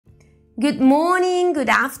Good morning, good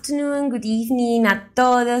afternoon, good evening a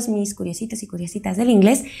todos mis curiositos y curiositas del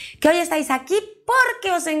inglés que hoy estáis aquí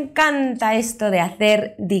porque os encanta esto de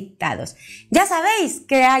hacer dictados. Ya sabéis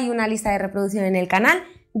que hay una lista de reproducción en el canal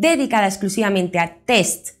dedicada exclusivamente a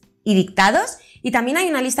test y dictados y también hay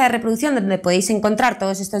una lista de reproducción donde podéis encontrar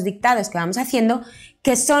todos estos dictados que vamos haciendo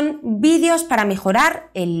que son vídeos para mejorar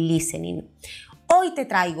el listening. Hoy te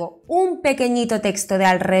traigo un pequeñito texto de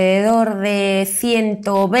alrededor de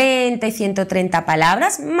 120, 130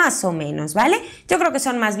 palabras, más o menos, ¿vale? Yo creo que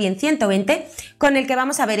son más bien 120, con el que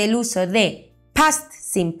vamos a ver el uso de past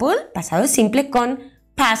simple, pasado simple, con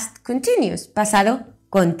past continuous, pasado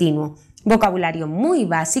continuo. Vocabulario muy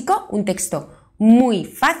básico, un texto muy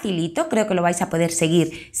facilito, creo que lo vais a poder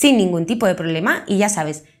seguir sin ningún tipo de problema y ya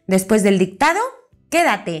sabes, después del dictado,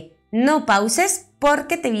 quédate, no pauses,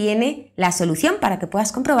 porque te viene la solución para que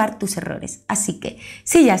puedas comprobar tus errores. Así que,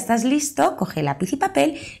 si ya estás listo, coge lápiz y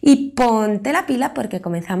papel y ponte la pila porque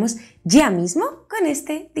comenzamos ya mismo con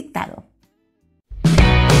este dictado.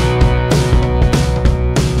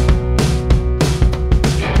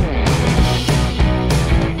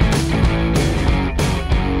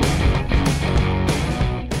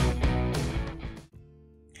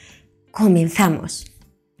 Comenzamos.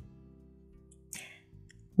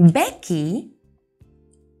 Becky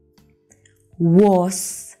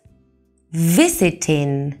was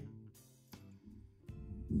visiting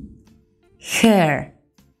her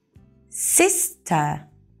sister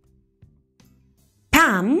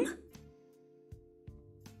Pam.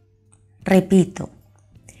 Repito.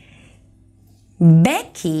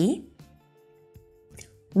 Becky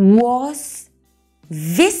was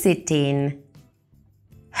visiting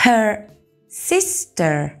her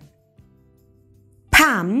sister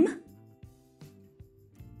Pam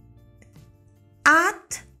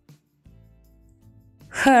at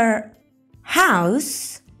her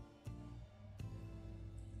house.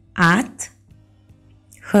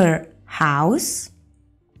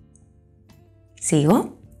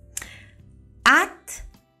 Sigo. At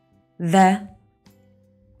the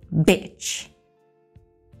beach.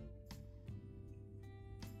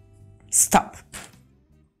 Stop.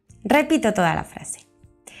 Repito toda la frase.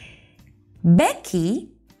 Becky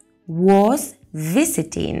was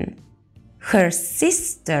visiting her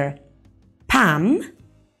sister Pam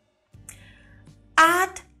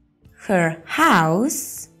at her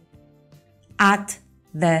house at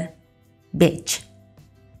the beach.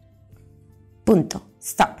 Punto.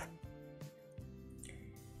 Stop.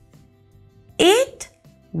 It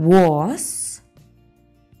was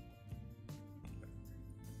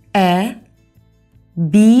a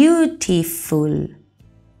beautiful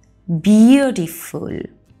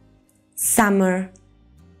summer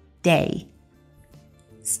day.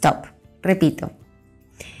 Stop. Repito.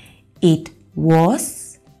 It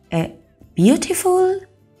was a beautiful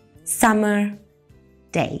summer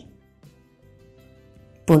day.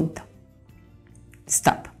 Punto.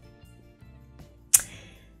 Stop.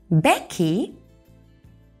 Becky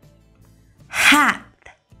had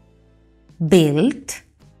built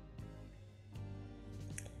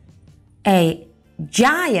a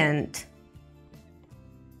giant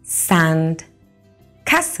sand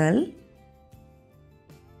castle.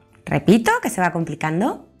 Repito, que se va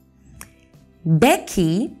complicando.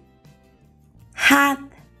 Becky had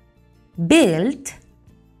built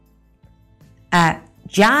a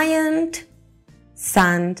giant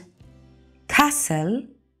sand castle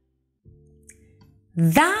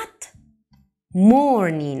that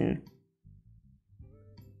morning.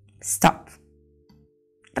 Stop.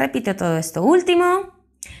 Repito todo esto último.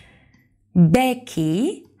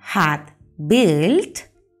 Becky had built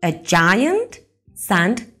a giant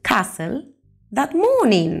sand castle that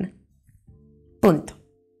morning. Punto.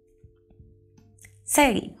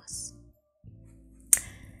 Seguimos.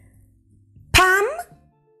 Pam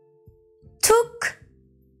took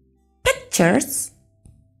pictures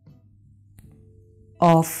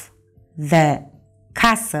of the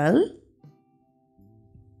castle.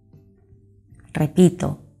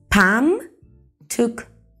 Repito. Pam took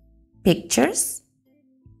pictures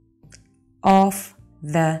of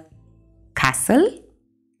the castle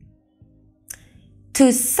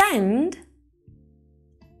to send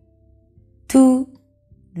to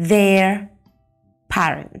their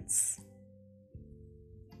parents.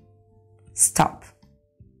 Stop.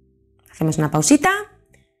 Hacemos una pausita.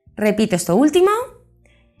 Repito esto último.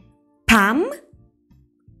 Pam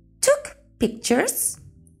took pictures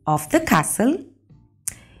of the castle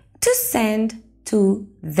to send to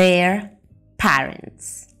their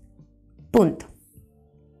parents. Punto.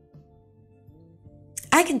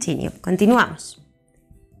 I continue. Continuamos.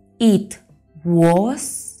 It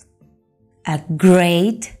was a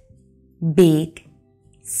great big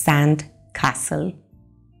sand castle.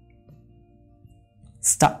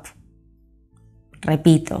 Stop.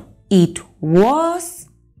 Repito. It was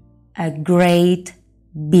a great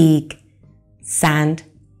big sand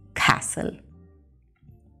castle.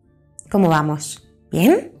 ¿Cómo vamos?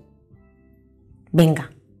 ¿Bien? Venga,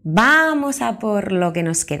 vamos a por lo que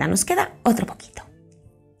nos queda. Nos queda otro poquito.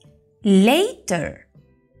 Later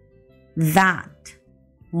that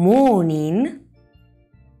morning.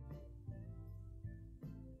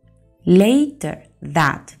 Later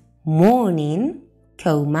that morning,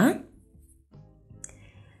 comma,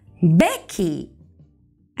 Becky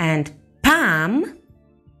and Pam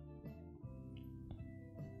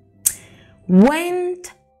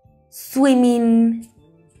went swimming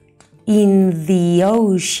in the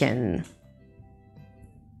ocean.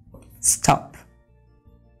 Stop.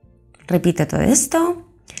 Repito todo esto.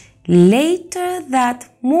 Later that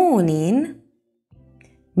morning,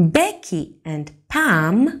 Becky and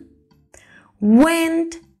Pam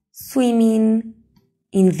went swimming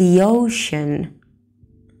in the ocean.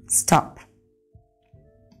 Stop.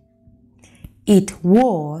 It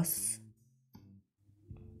was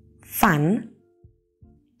fun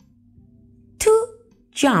to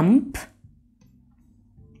jump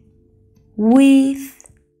with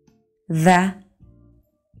the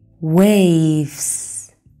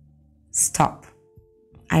waves. Stop.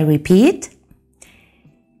 I repeat.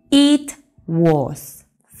 It was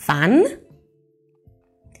fun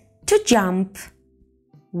to jump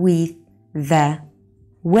with the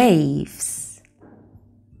waves.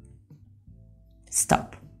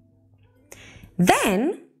 Stop.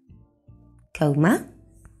 Then, comma,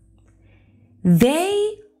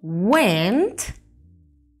 they went,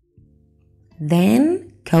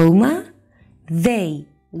 then, comma, they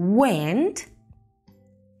went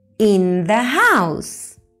in the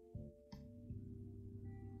house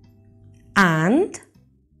and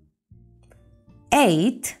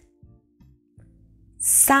ate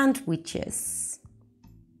sandwiches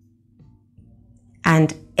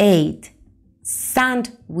and ate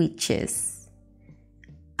sandwiches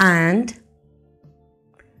and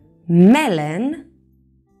melon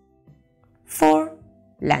for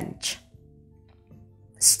lunch.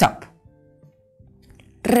 Stop.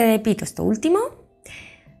 Repito esto último.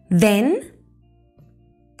 Then,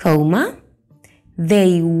 comma,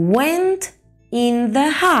 they went in the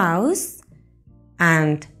house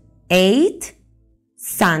and ate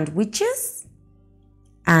sandwiches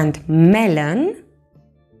and melon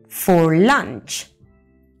for lunch.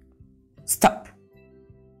 Stop.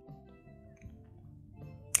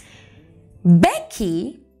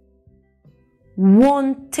 Becky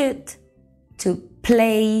wanted to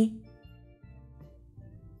play.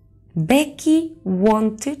 Becky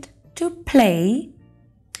wanted to play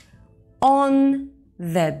on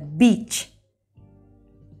the beach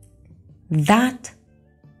that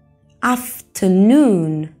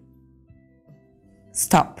afternoon.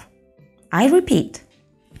 Stop. I repeat.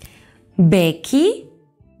 Becky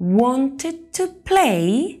wanted to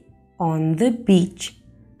play on the beach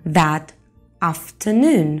that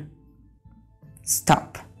afternoon.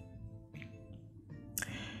 Stop.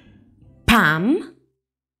 Pam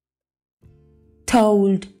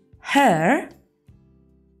told her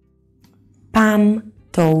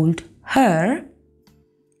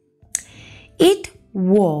it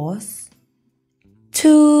was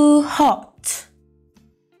too hot.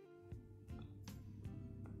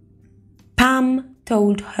 Pam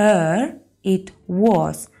told her it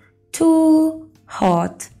was too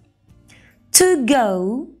hot to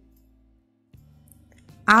go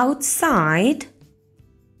outside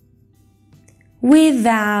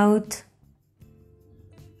without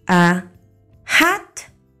a hat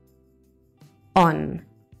on.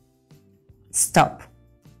 Stop.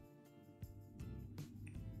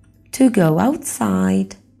 To go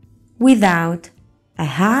outside without a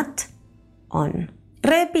hat on.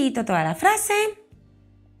 Repito toda la frase.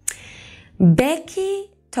 Becky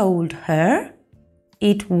told her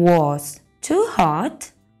it was too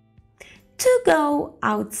hot to go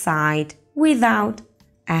outside without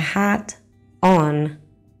a hat on.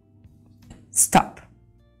 Stop.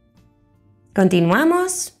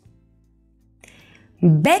 Continuamos.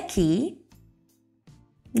 Becky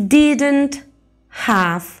didn't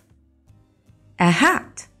have a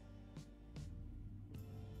hat.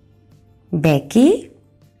 Becky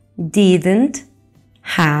didn't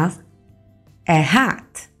have a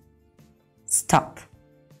hat. Stop.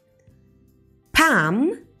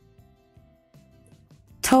 Pam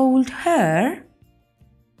told her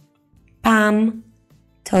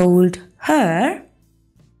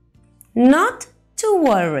not to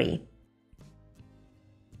worry.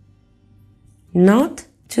 not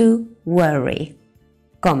to worry,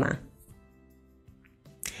 comma.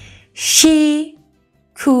 She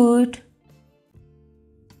could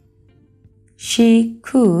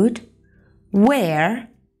wear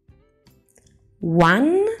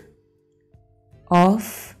one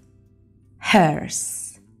of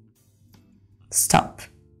hers. Stop.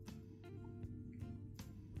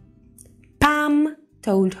 Pam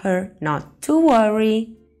told her not to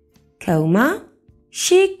worry, comma,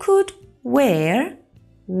 she could wear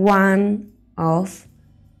one of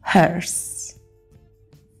hers.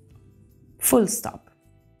 Full stop.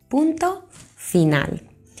 Punto final.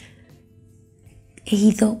 He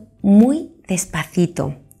ido muy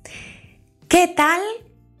despacito. ¿Qué tal?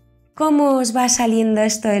 ¿Cómo os va saliendo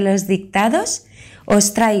esto de los dictados?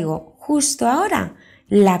 Os traigo justo ahora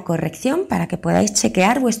la corrección para que podáis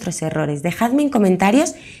chequear vuestros errores. Dejadme en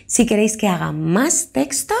comentarios si queréis que haga más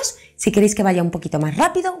textos, si queréis que vaya un poquito más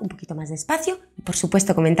rápido, un poquito más despacio. Y por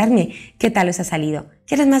supuesto, comentadme qué tal os ha salido.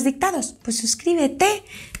 ¿Quieres más dictados? Pues suscríbete.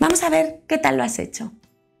 Vamos a ver qué tal lo has hecho.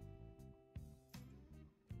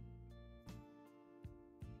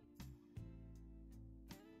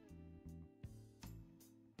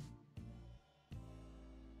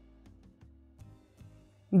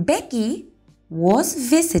 Becky was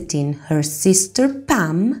visiting her sister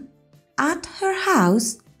Pam at her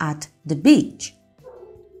house at the beach.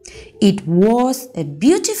 It was a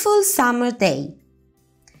beautiful summer day.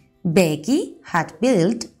 Becky had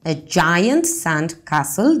built a giant sand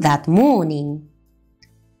castle that morning.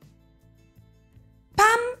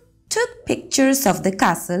 Pam took pictures of the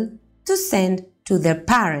castle to send to their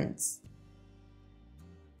parents.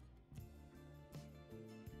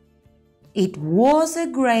 It was a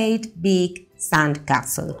great big sand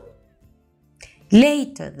castle.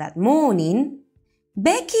 Later that morning,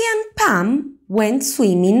 Becky and Pam went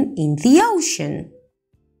swimming in the ocean.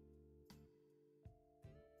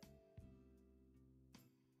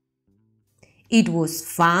 It was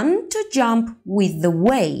fun to jump with the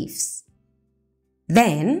waves.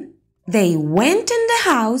 Then they went in the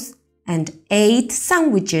house and ate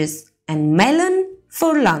sandwiches and melon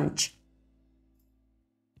for lunch.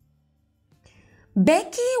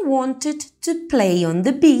 Becky wanted to play on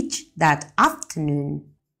the beach that afternoon.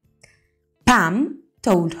 Pam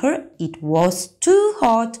told her it was too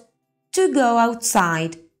hot to go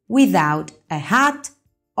outside without a hat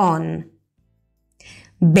on.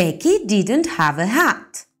 Becky didn't have a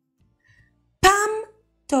hat. Pam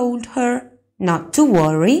told her not to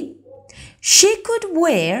worry. She could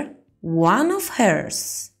wear one of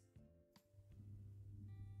hers.